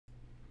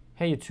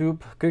Hey YouTube,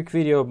 quick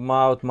video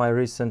about my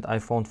recent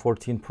iPhone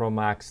 14 Pro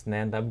Max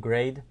NAND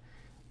upgrade.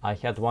 I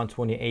had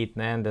 128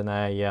 NAND and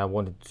I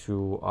wanted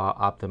to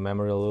up the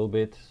memory a little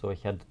bit, so I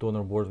had the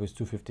donor board with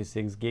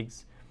 256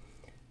 gigs.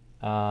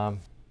 I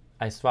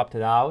swapped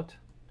it out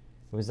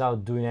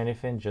without doing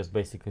anything, just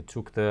basically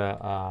took the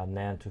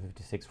NAND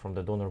 256 from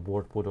the donor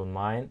board, put on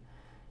mine,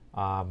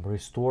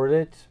 restored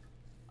it,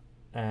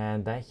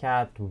 and I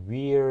had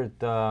weird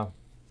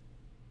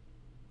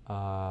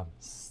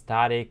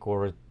static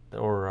or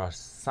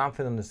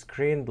something on the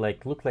screen,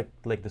 looked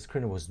like the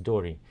screen was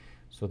dirty.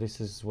 So this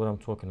is what I'm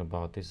talking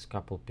about. This is a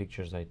couple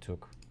pictures I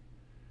took.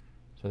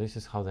 So this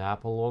is how the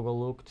Apple logo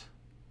looked,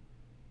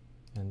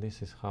 and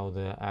this is how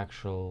the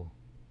actual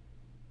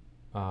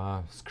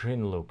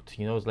screen looked.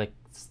 You know, it's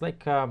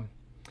like a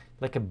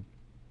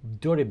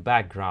dirty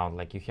background,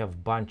 like you have a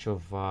bunch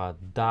of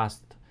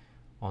dust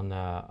on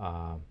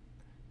the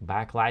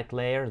backlight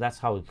layer. That's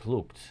how it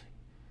looked.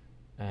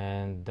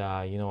 And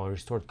you know, I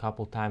restored a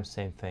couple times,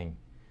 same thing.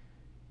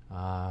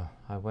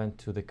 I went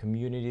to the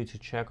community to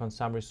check on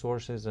some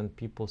resources, and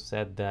people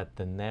said that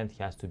the NAND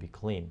has to be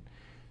clean.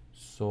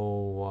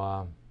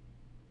 So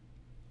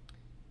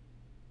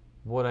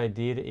what I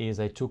did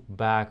is I took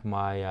out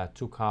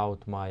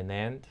my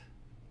NAND.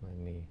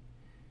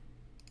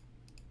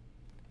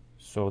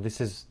 So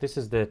this is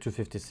the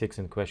 256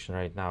 in question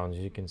right now, and as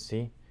you can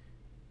see,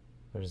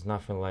 there's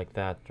nothing like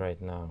that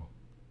right now.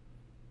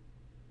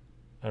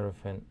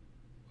 Everything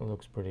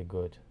looks pretty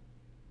good.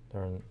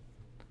 There's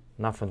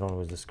nothing wrong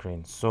with the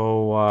screen.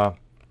 So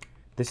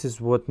this is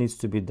what needs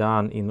to be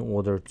done in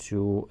order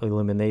to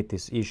eliminate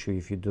this issue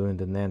if you're doing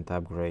the NAND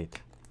upgrade.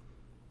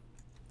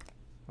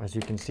 As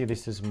you can see,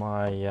 this is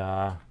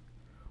my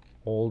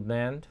old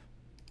NAND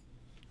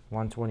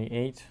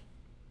 128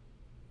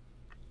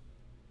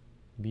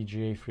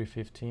 BGA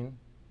 315.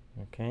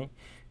 Okay,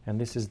 and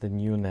this is the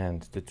new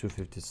NAND, the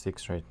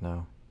 256 right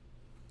now.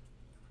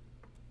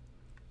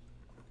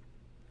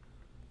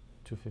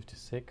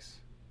 256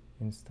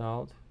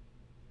 installed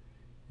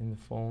in the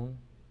phone.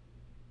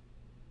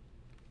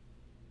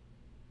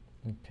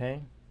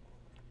 Okay,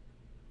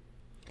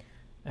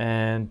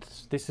 and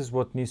this is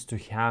what needs to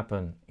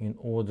happen in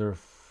order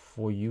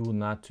for you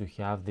not to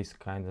have this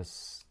kind of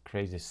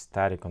crazy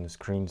static on the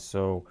screen.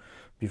 So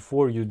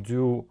before you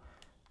do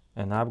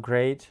an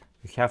upgrade,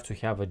 you have to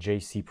have a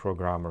JC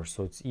programmer.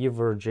 So it's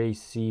either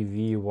JC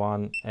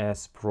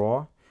V1S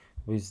Pro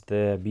with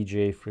the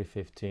BGA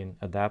 315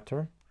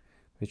 adapter,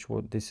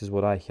 this is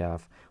what I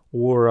have,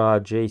 or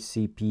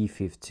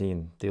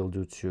JCP15, they'll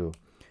do too.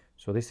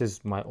 So this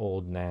is my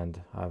old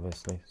NAND,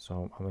 obviously,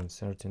 so I'm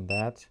inserting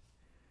that.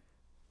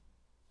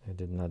 I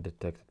did not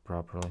detect it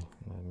properly.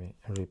 Let me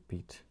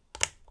repeat.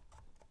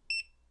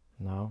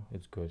 Now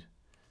it's good.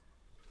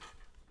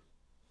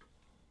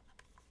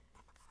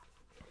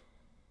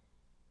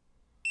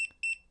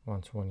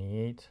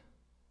 $128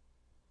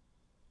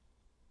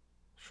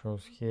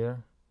 shows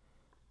here.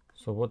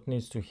 So what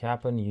needs to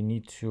happen, you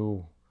need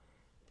to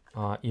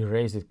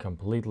erase it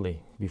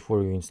completely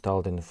before you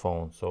install it in the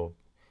phone. So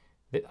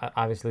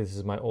obviously this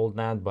is my old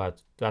NAND,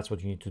 but that's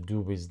what you need to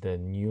do with the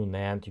new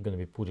NAND you're going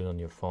to be putting on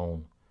your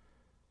phone.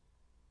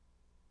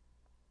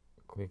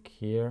 Click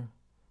here,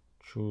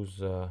 choose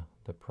the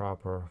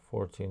proper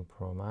 14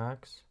 Pro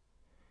Max,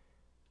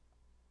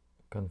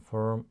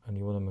 confirm, and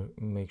you want to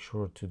make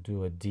sure to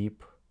do a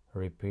deep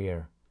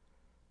repair.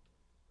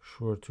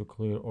 Sure to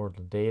clear all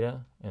the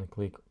data and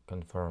click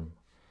confirm.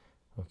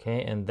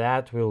 Okay, and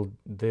that will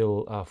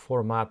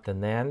format the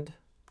NAND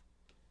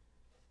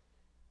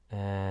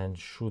and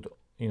should,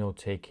 you know,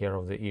 take care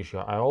of the issue.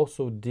 I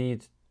also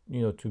did,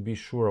 you know, to be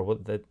sure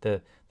what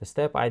the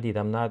step I did,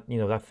 I'm not, you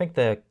know, I think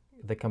the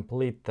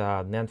complete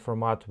NAND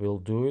format will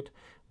do it,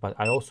 but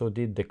I also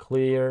did the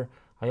clear,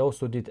 I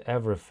also did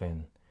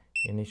everything,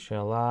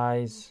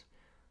 initialize,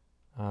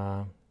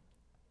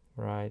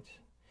 right,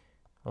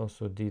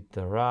 also did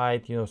the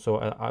write, you know.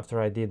 So after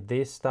I did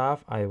this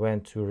stuff, I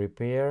went to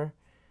repair,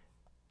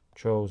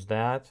 chose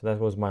that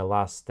was my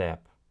last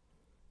step.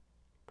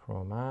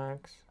 Pro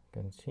Max,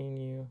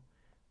 continue,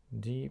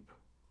 deep,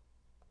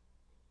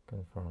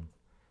 confirm.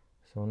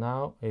 So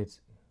now it's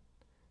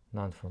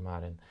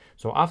non-formatting.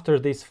 So after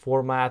this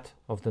format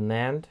of the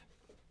NAND,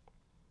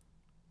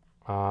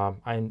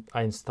 I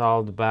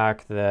installed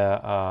back the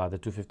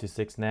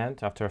 256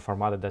 NAND. After I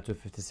formatted that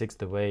 256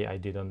 the way I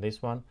did on this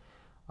one,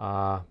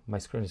 my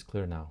screen is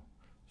clear now.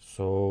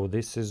 So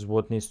this is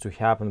what needs to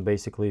happen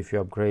basically if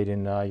you're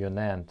upgrading your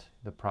NAND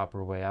the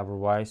proper way.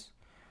 Otherwise,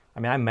 I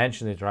mean, I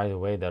mentioned it right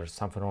away, there's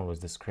something wrong with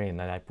the screen,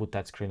 and I put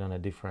that screen on a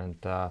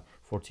different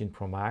 14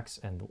 Pro Max,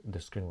 and the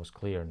screen was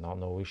clear,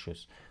 no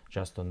issues.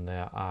 Just on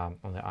the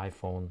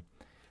iPhone,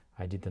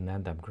 I did the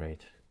NAND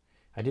upgrade.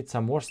 I did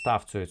some more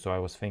stuff to it, so I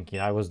was thinking,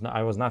 I was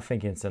not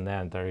thinking it's a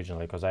NAND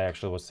originally, because I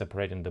actually was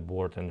separating the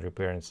board and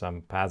repairing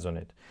some pads on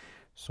it,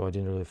 so I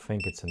didn't really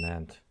think it's a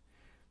NAND.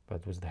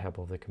 But with the help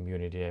of the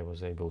community, I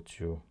was able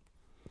to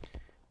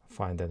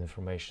find that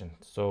information.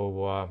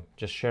 So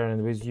just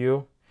sharing with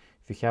you,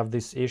 if you have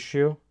this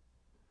issue,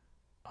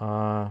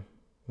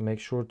 make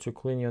sure to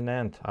clean your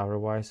NAND,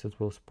 otherwise it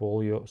will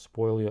spoil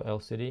your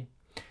LCD.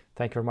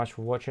 Thank you very much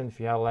for watching. If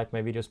you have liked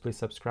my videos, please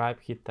subscribe,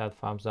 hit that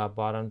thumbs up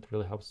button. It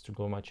really helps to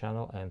grow my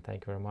channel. And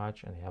thank you very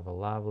much, and have a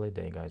lovely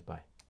day, guys. Bye.